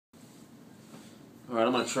Alright,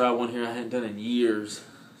 I'm going to try one here I hadn't done in years.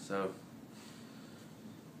 So,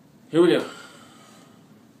 here we go.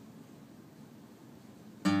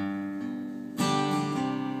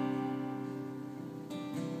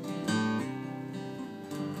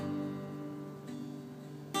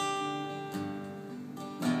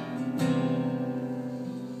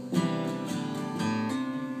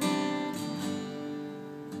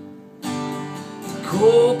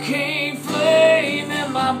 Cocaine flame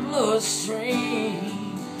in my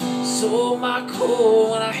bloodstream, so my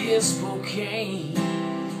core when I hit Spokane.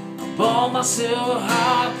 I bought myself a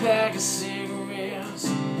hot pack of cigarettes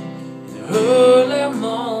in the early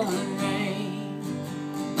morning rain.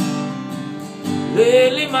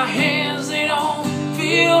 Lately my hands, they don't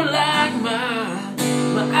feel like mine.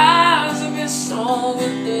 My eyes have been strong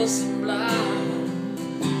with this and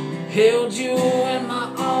blind. Held you in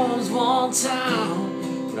my arms one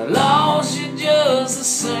time, but I lost you just the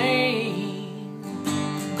same.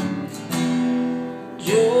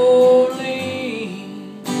 Jolene,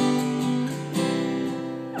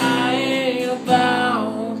 I ain't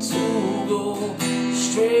about to go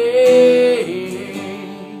straight.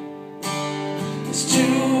 It's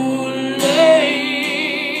too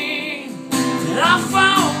late, and I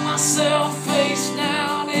found myself face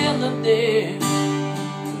down in the ditch,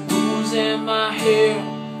 booze in my hair,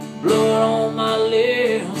 blood on my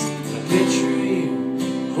lips, and a picture of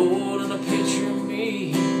you holding a picture of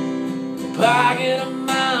me in the pocket of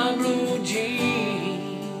my blue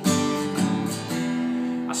jeans.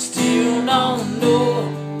 I still don't know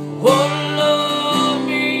what love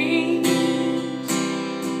means.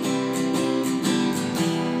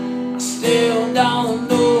 I still don't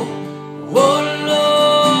know what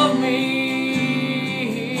love means.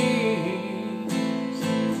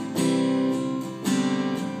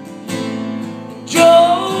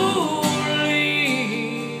 Jolene,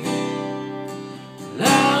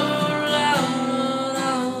 la la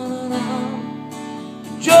la la,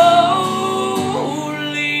 Jolene.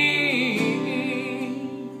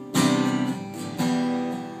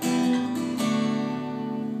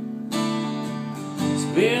 It's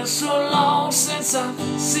been so long since I've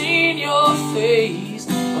seen your face.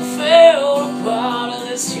 I fell a part of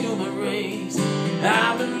this human race.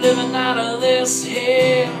 I've been living out of this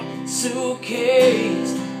here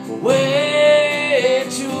suitcase for way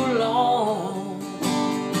too long.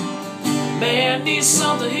 Man needs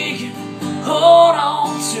something he can hold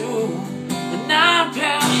on to, a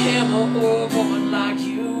 9-pound hammer or a woman like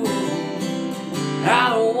you. I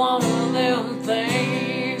don't want one of them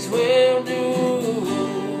things we'll do.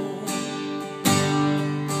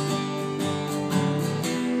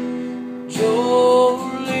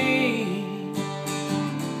 Jolene,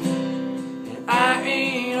 and I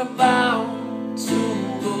ain't about to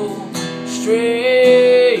go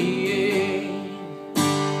straight.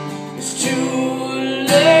 It's too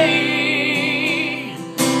late,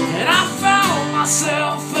 and I found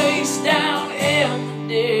myself face down in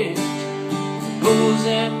the ditch, booze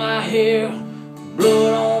in my hair,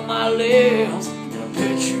 blood on my lips, and a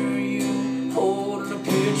picture of you holding a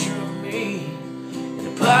picture of me in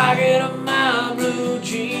the pocket of my blue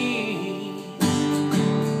jeans.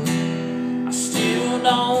 I still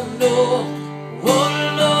don't know what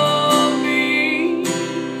love means.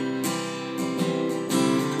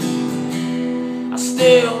 I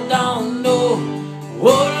still don't know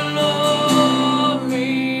what love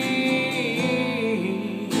means.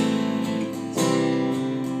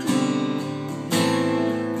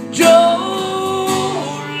 Jolene,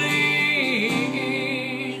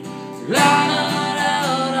 la la la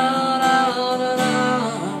la la la la,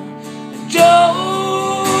 Jolene,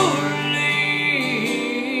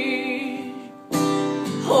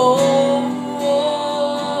 oh, oh, oh.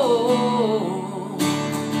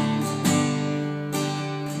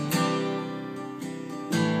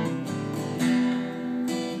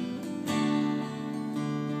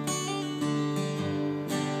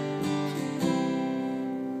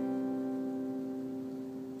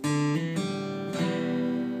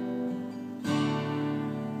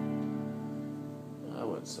 That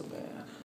wasn't so bad.